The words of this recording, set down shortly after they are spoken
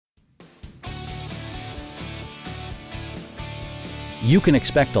You can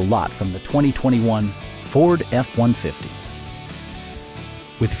expect a lot from the 2021 Ford F-150.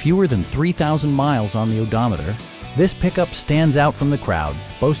 With fewer than 3,000 miles on the odometer, this pickup stands out from the crowd,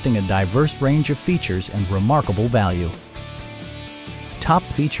 boasting a diverse range of features and remarkable value. Top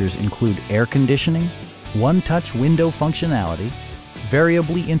features include air conditioning, one-touch window functionality,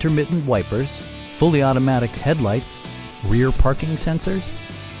 variably intermittent wipers, fully automatic headlights, rear parking sensors,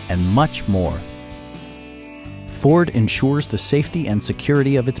 and much more. Ford ensures the safety and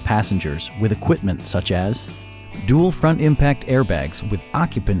security of its passengers with equipment such as dual front impact airbags with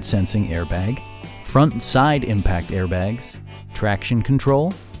occupant sensing airbag, front and side impact airbags, traction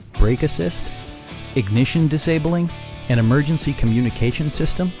control, brake assist, ignition disabling, an emergency communication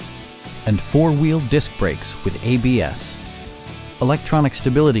system, and four-wheel disc brakes with ABS. Electronic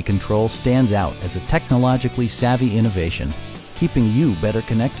stability control stands out as a technologically savvy innovation, keeping you better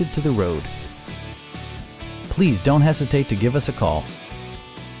connected to the road. Please don't hesitate to give us a call.